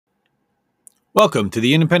Welcome to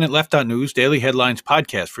the Independent Left.News Daily Headlines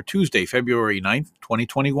Podcast for Tuesday, February 9th,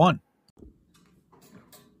 2021.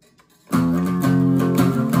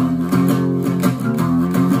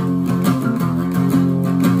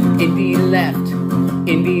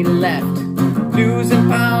 Indie left, news and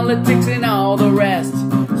politics and all the rest.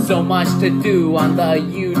 So much to do on the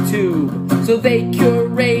YouTube, so they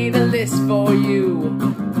curate a list for you.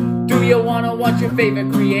 Do you want to watch your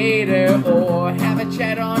favorite creator or have a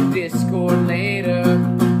chat on Discord later?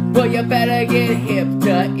 Well, you better get hip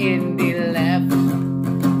to Indie Left.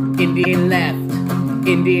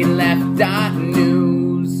 Indie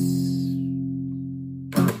Left.News.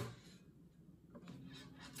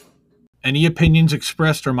 Any opinions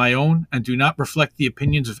expressed are my own and do not reflect the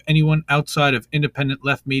opinions of anyone outside of Independent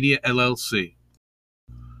Left Media, LLC.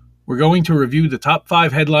 We're going to review the top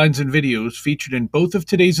 5 headlines and videos featured in both of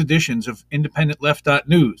today's editions of Independent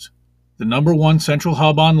Left.News, the #1 central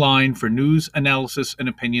hub online for news, analysis, and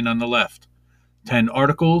opinion on the left. 10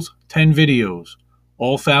 articles, 10 videos,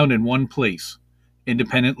 all found in one place,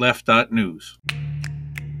 Independent Left.News.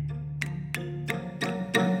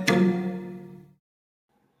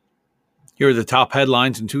 Here are the top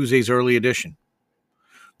headlines in Tuesday's early edition.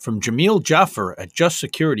 From Jamil Jaffer at Just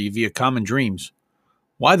Security via Common Dreams,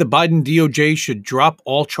 why the Biden DOJ should drop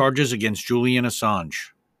all charges against Julian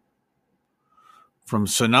Assange. From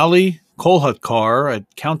Sonali Kolhatkar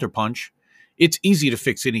at Counterpunch, it's easy to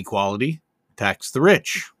fix inequality, tax the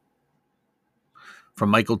rich.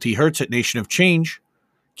 From Michael T. Hertz at Nation of Change,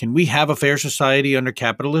 can we have a fair society under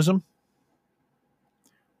capitalism?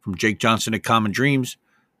 From Jake Johnson at Common Dreams,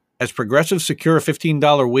 as progressives secure a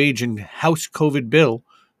 $15 wage and House COVID bill,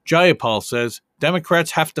 Jayapal says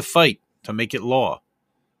Democrats have to fight to make it law.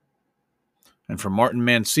 And from Martin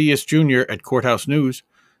Mancias Jr. at Courthouse News,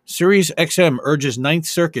 Sirius XM urges Ninth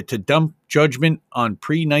Circuit to dump judgment on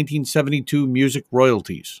pre-1972 music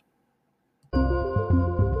royalties.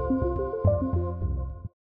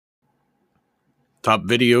 Top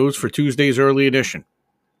videos for Tuesday's early edition.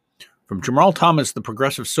 From Jamal Thomas, the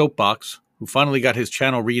Progressive Soapbox, who finally got his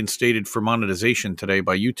channel reinstated for monetization today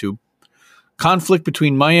by YouTube, conflict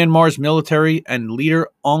between Myanmar's military and leader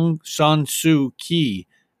Aung San Suu Kyi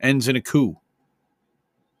ends in a coup.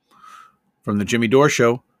 From the Jimmy Dore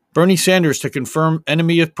Show, Bernie Sanders to confirm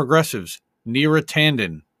enemy of progressives, Neera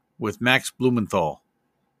Tanden, with Max Blumenthal.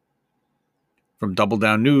 From Double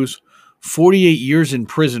Down News, 48 years in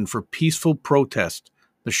prison for peaceful protest,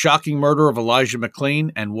 the shocking murder of Elijah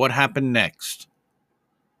McClain, and what happened next.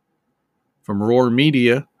 From Roar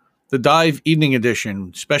Media, The Dive Evening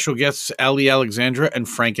Edition, special guests Ali Alexandra and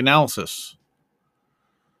Frank Analysis.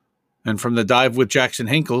 And from The Dive with Jackson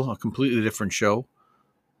Hinkle, a completely different show,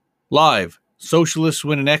 Live, Socialists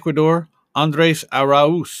Win in Ecuador, Andres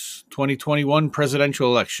Arauz, 2021 presidential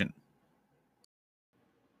election.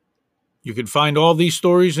 You can find all these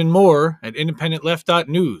stories and more at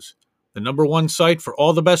IndependentLeft.News, the #1 site for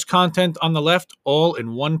all the best content on the left, all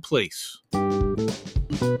in one place.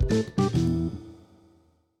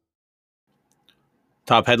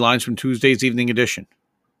 Top headlines from Tuesday's evening edition.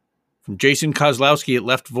 From Jason Kozlowski at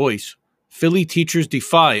Left Voice, Philly teachers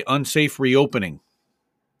defy unsafe reopening.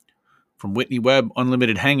 From Whitney Webb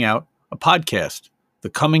Unlimited Hangout, a podcast, The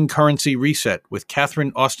Coming Currency Reset with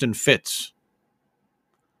Catherine Austin Fitz.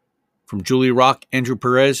 From Julie Rock, Andrew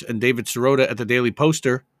Perez, and David Sirota at the Daily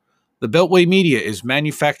Poster, the Beltway Media is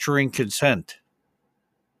manufacturing consent.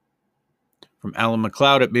 From Alan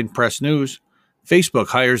McLeod at Mid-Press News, Facebook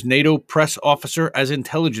hires NATO press officer as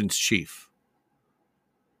intelligence chief.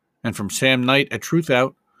 And from Sam Knight at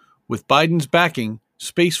Truthout, with Biden's backing,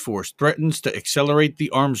 Space Force threatens to accelerate the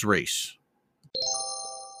arms race.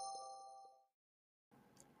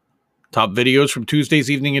 Top videos from Tuesday's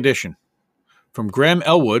evening edition. From Graham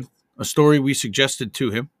Elwood, a story we suggested to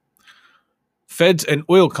him, Feds and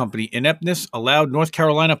oil company ineptness allowed North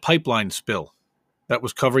Carolina pipeline spill. That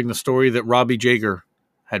was covering the story that Robbie Jager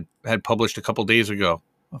had published a couple days ago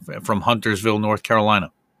from Huntersville, North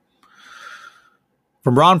Carolina.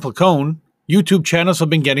 From Ron Placone, YouTube channels have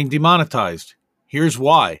been getting demonetized. Here's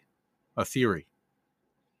why. A theory.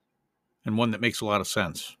 And one that makes a lot of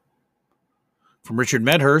sense. From Richard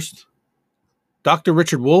Medhurst, Dr.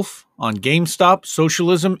 Richard Wolff on GameStop,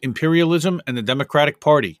 Socialism, Imperialism, and the Democratic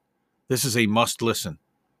Party. This is a must listen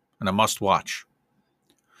and a must watch.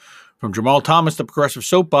 From Jamal Thomas, the Progressive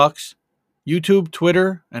Soapbox, YouTube,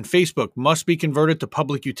 Twitter, and Facebook must be converted to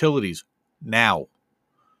public utilities now.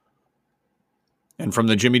 And from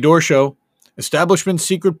the Jimmy Dore Show, Establishment's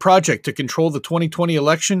secret project to control the 2020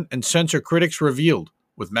 election and censor critics revealed,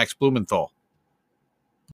 with Max Blumenthal.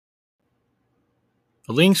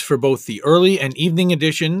 The links for both the early and evening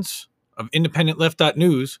editions of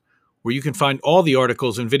IndependentLeft.news, where you can find all the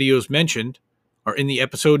articles and videos mentioned, are in the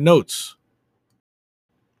episode notes.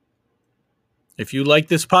 If you like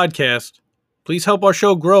this podcast, please help our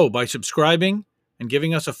show grow by subscribing and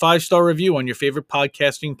giving us a 5-star review on your favorite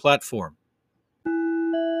podcasting platform.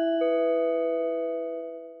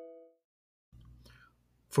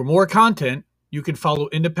 For more content, you can follow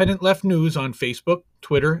Independent Left News on Facebook,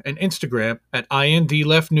 Twitter, and Instagram at IND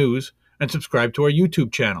Left News and subscribe to our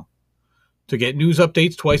YouTube channel. To get news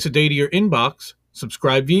updates twice a day to your inbox,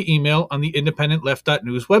 subscribe via email on the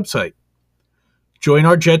IndependentLeft.news website. Join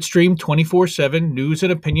our Jetstream 24/7 news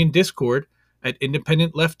and opinion Discord at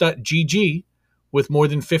IndependentLeft.gg with more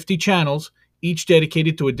than 50 channels, each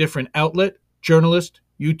dedicated to a different outlet, journalist,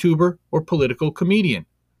 YouTuber, or political comedian.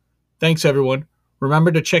 Thanks, everyone.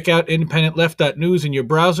 Remember to check out IndependentLeft.news in your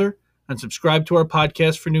browser and subscribe to our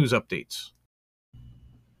podcast for news updates.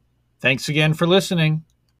 Thanks again for listening.